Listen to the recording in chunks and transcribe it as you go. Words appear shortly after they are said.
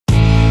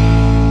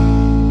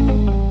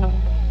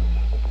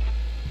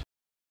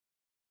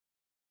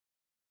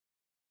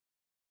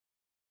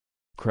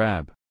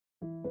Crab.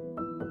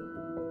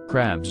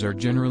 Crabs are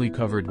generally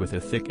covered with a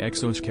thick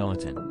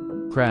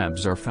exoskeleton.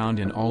 Crabs are found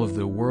in all of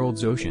the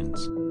world's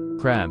oceans.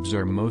 Crabs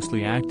are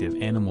mostly active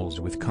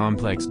animals with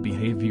complex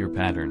behavior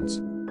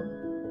patterns.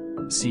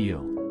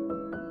 Seal.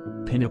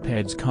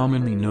 Pinnipeds,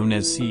 commonly known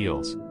as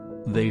seals.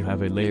 They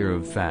have a layer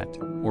of fat,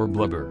 or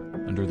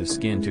blubber, under the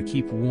skin to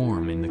keep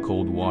warm in the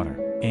cold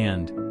water,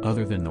 and,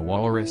 other than the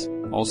walrus,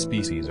 all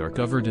species are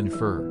covered in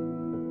fur.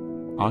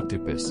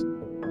 Octopus.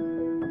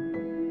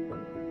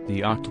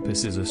 The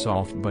octopus is a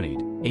soft-bodied,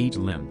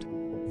 8-limbed.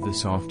 The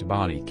soft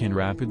body can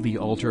rapidly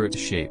alter its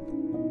shape.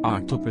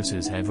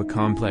 Octopuses have a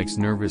complex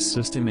nervous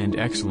system and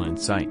excellent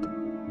sight.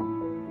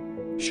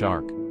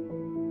 Shark.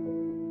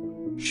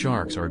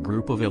 Sharks are a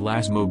group of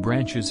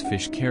elasmobranches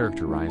fish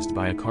characterized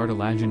by a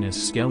cartilaginous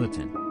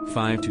skeleton,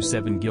 5 to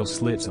 7 gill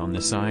slits on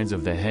the sides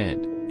of the head,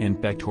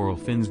 and pectoral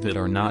fins that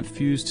are not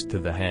fused to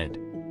the head.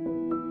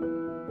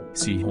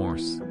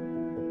 Seahorse.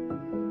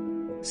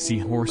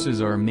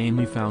 Seahorses are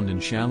mainly found in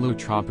shallow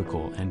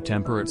tropical and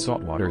temperate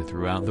saltwater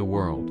throughout the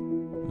world.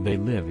 They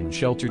live in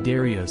sheltered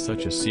areas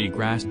such as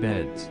seagrass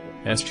beds,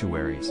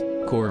 estuaries,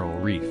 coral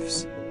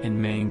reefs,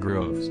 and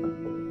mangroves.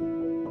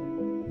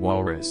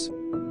 Walrus.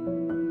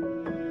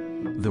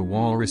 The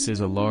walrus is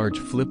a large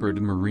flippered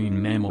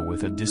marine mammal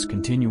with a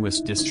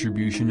discontinuous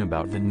distribution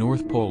about the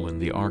North Pole in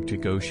the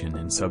Arctic Ocean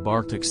and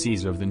subarctic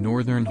seas of the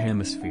Northern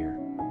Hemisphere.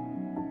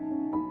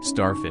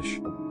 Starfish.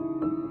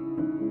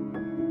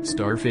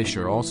 Starfish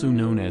are also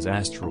known as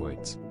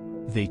asteroids.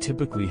 They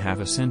typically have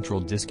a central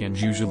disc and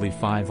usually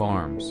 5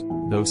 arms,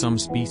 though some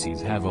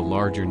species have a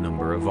larger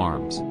number of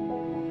arms.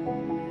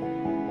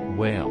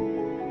 Whale.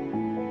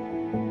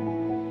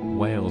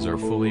 Whales are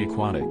fully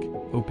aquatic,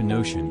 open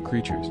ocean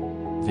creatures.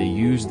 They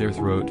use their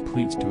throat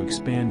pleats to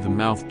expand the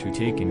mouth to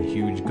take in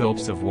huge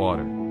gulps of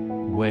water.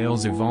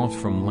 Whales evolved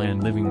from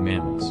land-living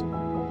mammals.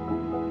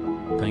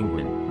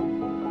 Penguin.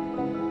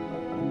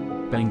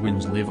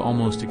 Penguins live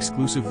almost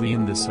exclusively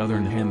in the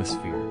southern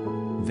hemisphere.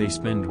 They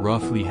spend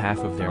roughly half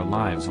of their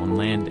lives on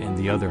land and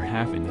the other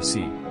half in the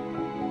sea.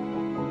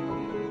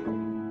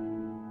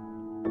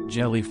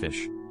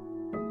 Jellyfish.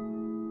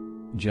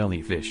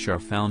 Jellyfish are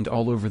found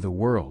all over the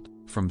world,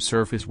 from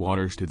surface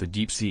waters to the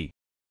deep sea.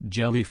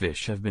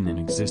 Jellyfish have been in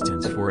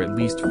existence for at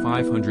least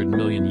 500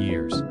 million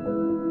years.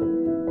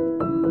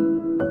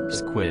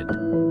 Squid.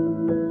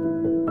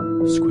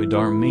 Squid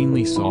are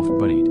mainly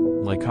soft-bodied,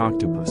 like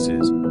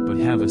octopuses, but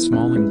have a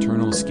small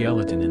internal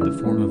skeleton in the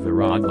form of a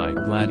rod-like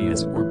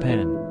gladius or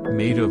pen,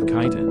 made of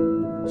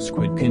chitin.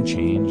 Squid can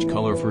change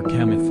color for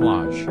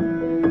camouflage.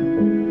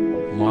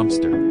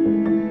 Lobster.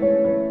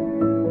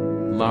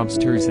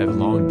 Lobsters have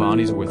long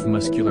bodies with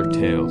muscular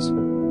tails.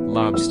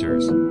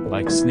 Lobsters,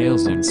 like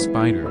snails and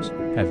spiders,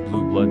 have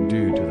blue blood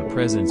due to the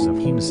presence of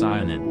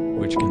hemocyanin,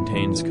 which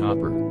contains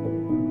copper.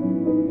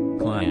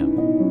 Clam.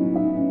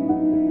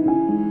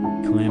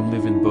 Clam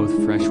live in both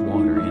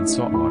freshwater and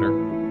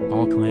saltwater.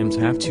 All clams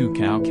have 2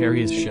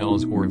 calcareous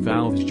shells or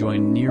valves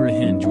joined near a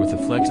hinge with a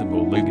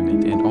flexible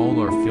ligament, and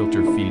all are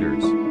filter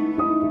feeders.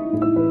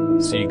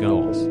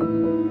 Seagulls.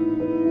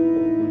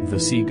 The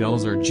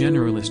seagulls are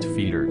generalist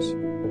feeders.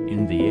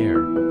 In the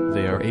air,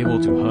 they are able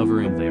to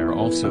hover and they are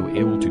also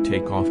able to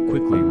take off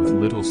quickly with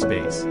little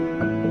space.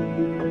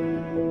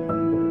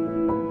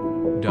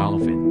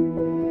 Dolphin.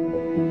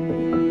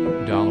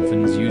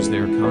 Dolphins use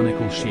their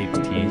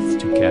conical-shaped teeth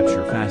to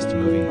capture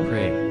fast-moving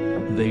prey.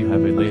 They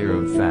have a layer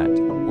of fat,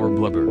 or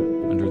blubber,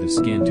 under the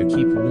skin to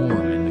keep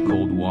warm in the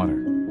cold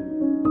water.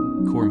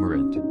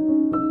 Cormorant.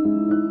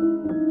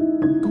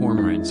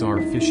 Cormorants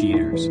are fish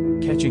eaters,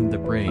 catching the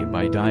prey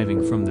by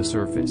diving from the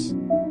surface.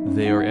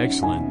 They are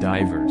excellent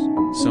divers.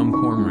 Some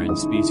cormorant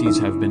species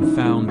have been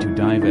found to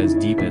dive as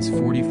deep as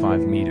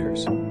 45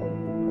 meters.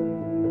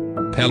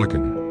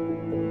 Pelican.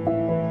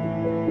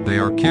 They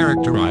are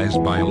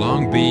characterized by a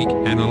long beak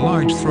and a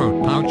large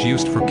throat pouch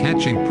used for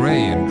catching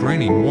prey and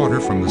draining water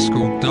from the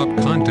scooped-up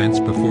contents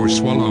before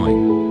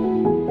swallowing.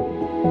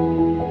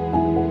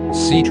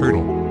 Sea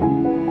turtle.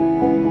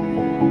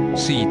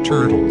 Sea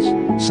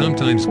turtles,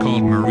 sometimes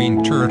called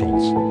marine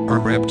turtles, are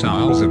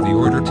reptiles of the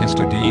order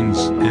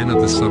Testudines and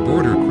of the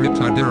suborder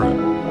Cryptodera.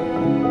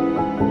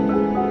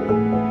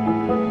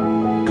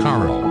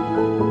 Coral.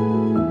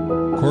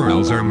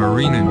 Corals are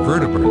marine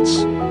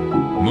invertebrates.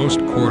 Most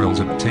corals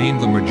obtain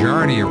the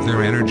majority of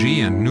their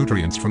energy and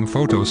nutrients from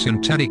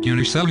photosynthetic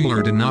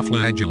unicellular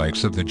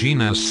dinoflagellates of the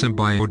genus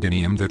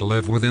Symbiodinium that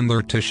live within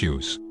their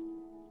tissues.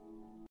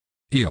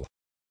 Eel.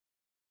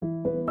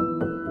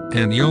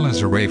 An eel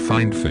is a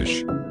ray-finned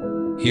fish.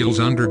 Eels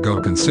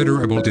undergo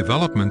considerable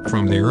development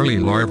from the early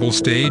larval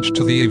stage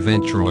to the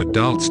eventual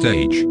adult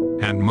stage,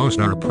 and most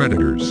are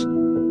predators.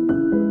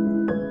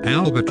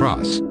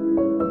 Albatross.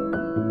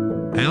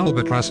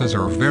 Albatrosses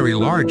are very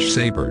large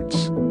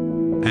seabirds.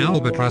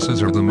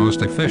 Albatrosses are the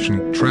most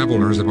efficient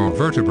travelers of all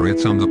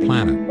vertebrates on the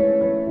planet.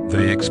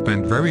 They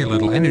expend very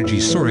little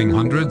energy soaring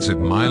hundreds of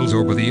miles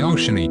over the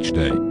ocean each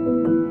day.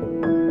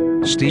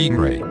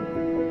 Stingray.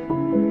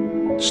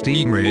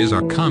 Stingrays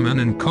are common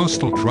in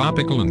coastal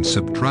tropical and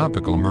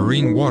subtropical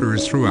marine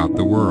waters throughout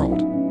the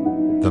world.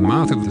 The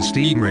mouth of the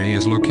stingray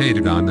is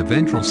located on the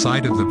ventral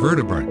side of the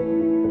vertebrate.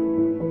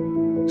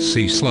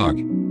 Sea slug.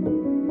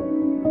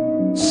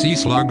 Sea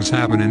slugs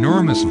have an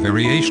enormous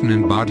variation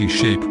in body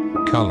shape,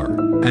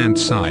 color, and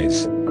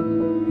size.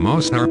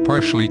 Most are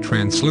partially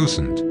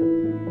translucent.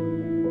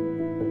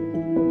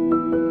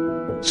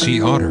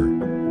 Sea otter.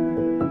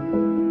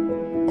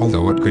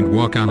 Although it can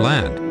walk on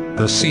land,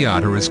 the sea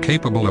otter is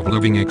capable of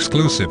living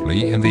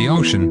exclusively in the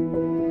ocean.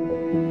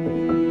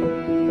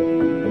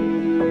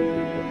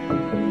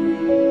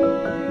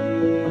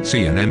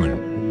 Sea anemone.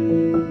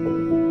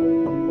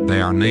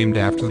 They are named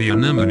after the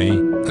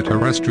anemone, a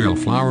terrestrial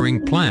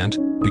flowering plant,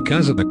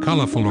 because of the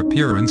colorful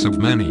appearance of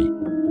many.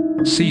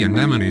 Sea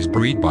anemones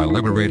breed by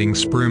liberating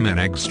sperm and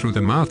eggs through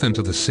the mouth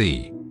into the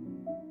sea.